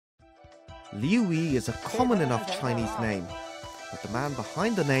Liu Yi is a common enough Chinese name, but the man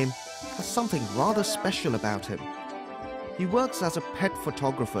behind the name has something rather special about him. He works as a pet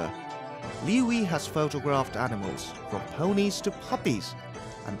photographer. Liu Yi has photographed animals, from ponies to puppies,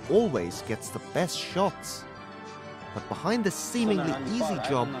 and always gets the best shots. But behind this seemingly easy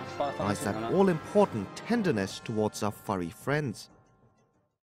job lies that all-important tenderness towards our furry friends.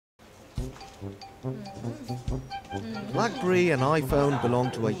 BlackBerry and iPhone belong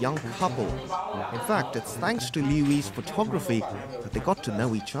to a young couple. In fact, it's thanks to Liu Yi's photography that they got to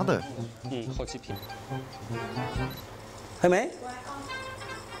know each other.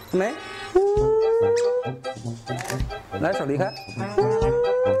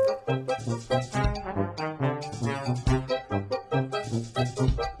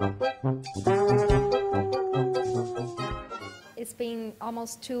 It's been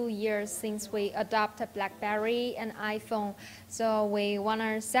almost 2 years since we adopted BlackBerry and iPhone, so we want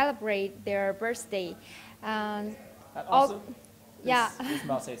to celebrate their birthday. And also, yeah. This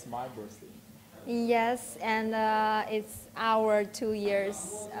mouse says my birthday. Yes, and it's our 2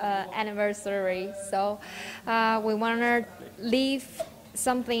 years anniversary, so we want to leave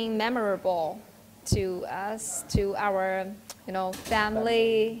something memorable to us, to our,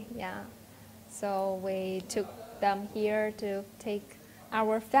 family. Yeah, so we took them here to take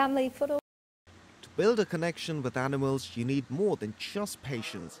our family photo. To build a connection with animals, you need more than just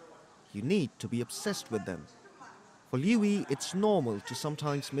patience. You need to be obsessed with them. For Liu Yi, it's normal to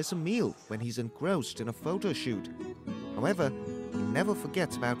sometimes miss a meal when he's engrossed in a photo shoot. However, he never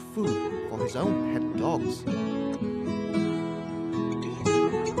forgets about food for his own pet dogs.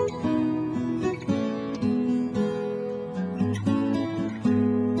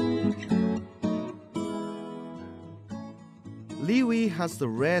 Liu Yi has the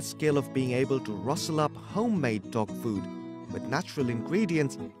rare skill of being able to rustle up homemade dog food. With natural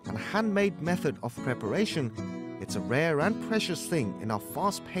ingredients and handmade method of preparation, it's a rare and precious thing in our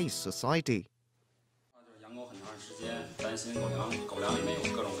fast-paced society. 养狗很长时间，担心狗粮里面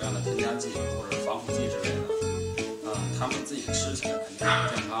有各种各样的添加剂或者防腐剂之类的，它们自己吃起来肯定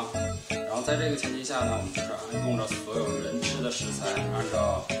很健康。然后在这个前提下呢，我们就是用着所有人吃的食材，按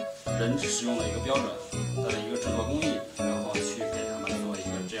照人使用的一个标准的一个制作工艺，然后去给它们做一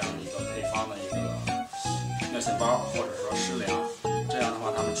个这样的一个配方的一个尿线包或者说食粮。 这样的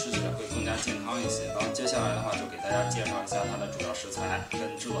话，它们吃起来会更加健康一些。然后接下来的话，就给大家介绍一下它的主要食材跟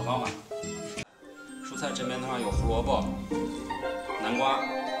制作方法。蔬菜这边的话有胡萝卜、南瓜、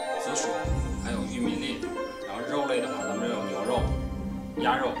紫薯，还有玉米粒。然后肉类的话，咱们这有牛肉、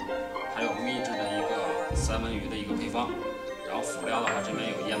鸭肉，还有秘制的一个三文鱼的一个配方。然后辅料的话，这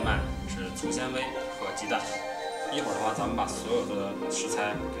边有燕麦，是粗纤维和鸡蛋。一会儿的话，咱们把所有的食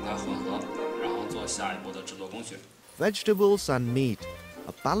材给它混合，然后做下一步的制作工序。 Vegetables and meat,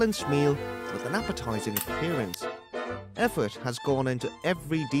 a balanced meal with an appetizing appearance. Effort has gone into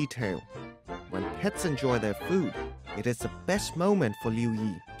every detail. When pets enjoy their food, it is the best moment for Liu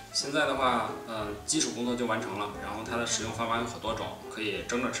Yi. 现在的话，基础工作就完成了。然后它的使用方法有很多种，可以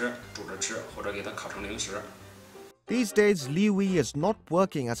蒸着吃、煮着吃，或者给它烤成零食。 These days, Liu Yi is not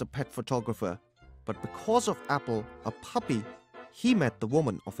working as a pet photographer, but because of Apple, a puppy, he met the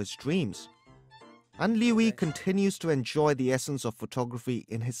woman of his dreams. And Liu Yi continues to enjoy the essence of photography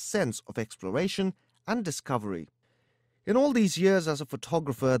in his sense of exploration and discovery. In all these years as a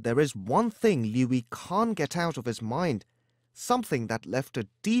photographer, there is one thing Liu Yi can't get out of his mind, something that left a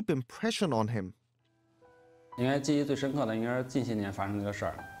deep impression on him. 应该记忆最深刻的应该是近些年发生的一个事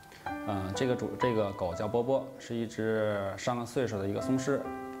儿。这个狗叫波波，是一只上了岁数的一个松狮。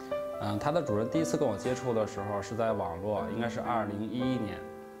它的主人第一次跟我接触的时候是在网络，应该是2011年。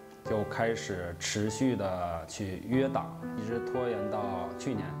 就开始持续的去约档，一直拖延到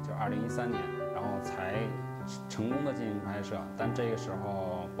去年，就2013年，然后才成功的进行拍摄。但这个时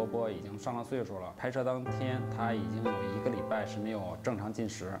候，波波已经上了岁数了。拍摄当天，他已经有1个礼拜是没有正常进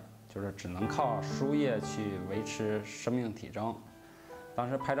食，就是只能靠输液去维持生命体征。当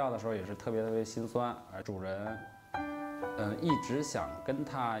时拍照的时候也是特别心酸，而主人，一直想跟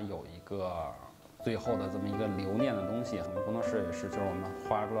他有一个。 最后的这么一个留念的东西，我们工作室也是，就是我们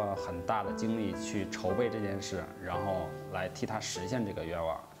花了很大的精力去筹备这件事，然后来替他实现这个愿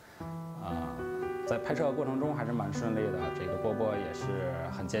望。在拍摄过程中还是蛮顺利的，这个波波也是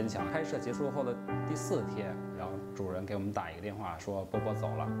很坚强。拍摄结束后的第4天，然后主人给我们打一个电话说波波走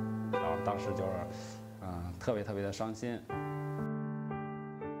了，然后当时就是特别的伤心。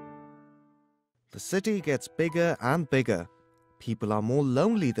The city gets bigger and bigger. People are more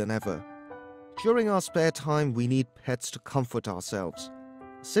lonely than ever. During our spare time, we need pets to comfort ourselves.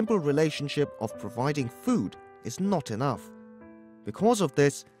 A simple relationship of providing food is not enough. Because of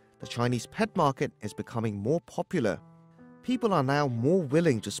this, the Chinese pet market is becoming more popular. People are now more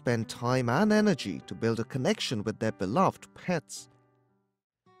willing to spend time and energy to build a connection with their beloved pets.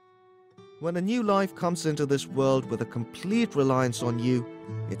 When a new life comes into this world with a complete reliance on you,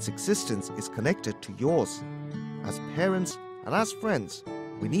 its existence is connected to yours. As parents and as friends,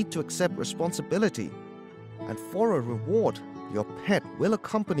 we need to accept responsibility. And for a reward, your pet will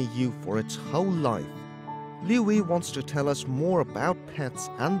accompany you for its whole life. Liu Yi wants to tell us more about pets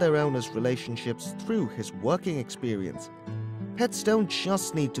and their owners' relationships through his working experience. Pets don't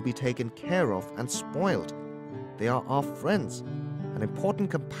just need to be taken care of and spoiled. They are our friends and important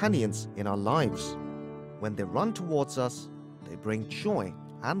companions in our lives. When they run towards us, they bring joy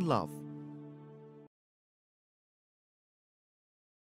and love.